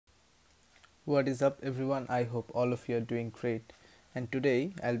What is up everyone, I hope all of you are doing great, and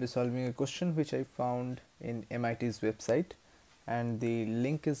today I'll be solving a question which I found in MIT's website, and the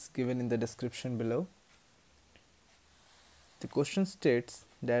link is given in the description below. The question states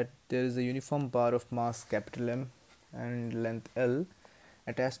that there is a uniform bar of mass capital M and length L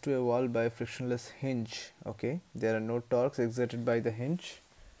attached to a wall by a frictionless hinge. Okay, there are no torques exerted by the hinge.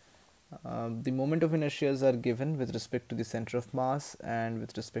 The moment of inertias are given with respect to the center of mass and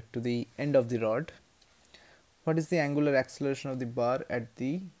with respect to the end of the rod. What is the angular acceleration of the bar at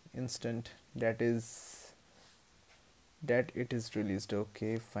the instant that it is released?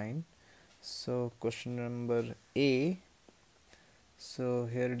 Okay, fine. So question number A. So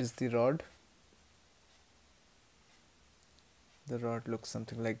here it is the rod. The rod looks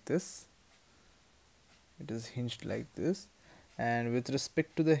something like this. It is hinged like this, and with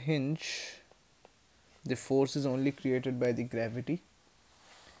respect to the hinge, the force is only created by the gravity,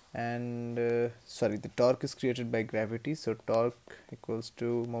 and the torque is created by gravity. So torque equals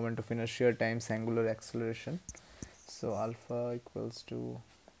to moment of inertia times angular acceleration. So alpha equals to,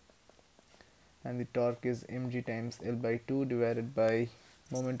 and the torque is mg times L by 2 divided by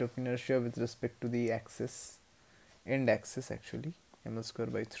moment of inertia with respect to the axis, end axis actually, ml square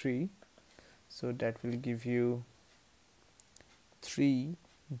by 3. So that will give you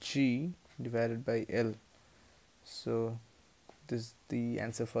 3g divided by L. So this is the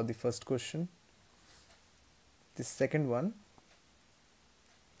answer for the first question. The second one,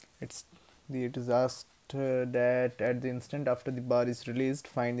 it is asked that at the instant after the bar is released,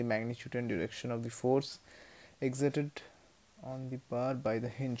 find the magnitude and direction of the force exerted on the bar by the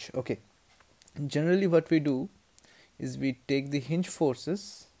hinge. Okay, generally what we do is we take the hinge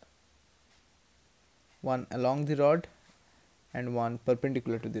forces, one along the rod and one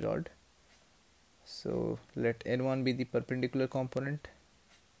perpendicular to the rod. So let N1 be the perpendicular component,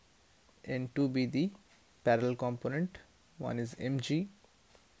 N2 be the parallel component, one is mg,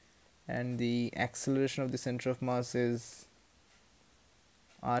 and the acceleration of the center of mass is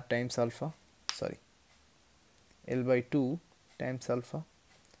r times alpha, L by 2 times alpha,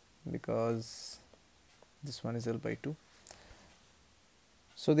 because this one is L by 2.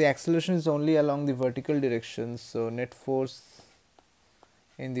 So the acceleration is only along the vertical direction, so net force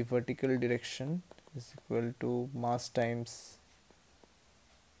in the vertical direction is equal to mass times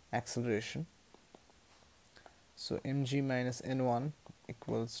acceleration. So mg minus n1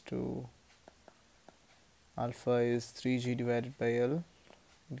 equals to, alpha is 3g divided by L.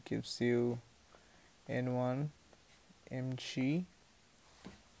 It gives you n1 mg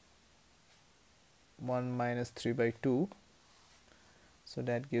 1 minus 3 by 2. So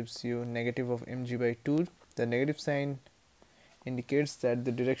that gives you negative of mg by 2. The negative sign indicates that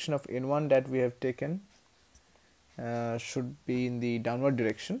the direction of n1 that we have taken should be in the downward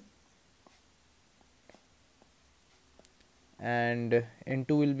direction, and n2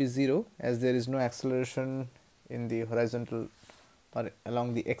 will be 0 as there is no acceleration in the horizontal or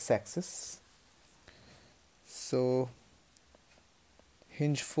along the x-axis. So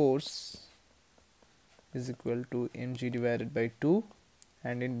hinge force is equal to mg divided by 2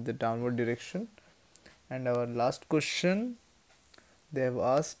 and in the downward direction. And our last question, they have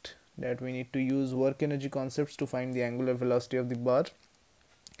asked that we need to use work energy concepts to find the angular velocity of the bar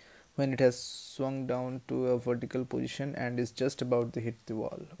when it has swung down to a vertical position and is just about to hit the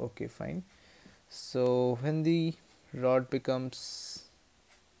wall. Okay, fine. So when the rod becomes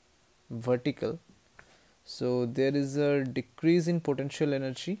vertical, so there is a decrease in potential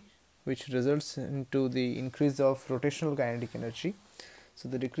energy which results into the increase of rotational kinetic energy. So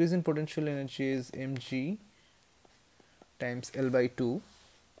the decrease in potential energy is mg times L by 2,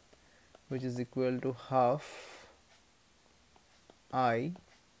 which is equal to half I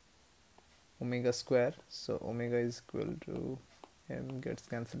omega square. So omega is equal to, m gets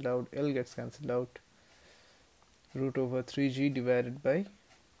cancelled out, L gets cancelled out, root over 3g divided by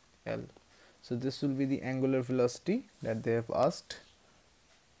L. So this will be the angular velocity that they have asked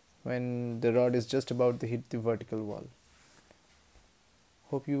when the rod is just about to hit the vertical wall.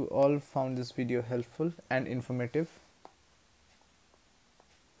 Hope you all found this video helpful and informative.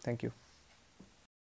 Thank you.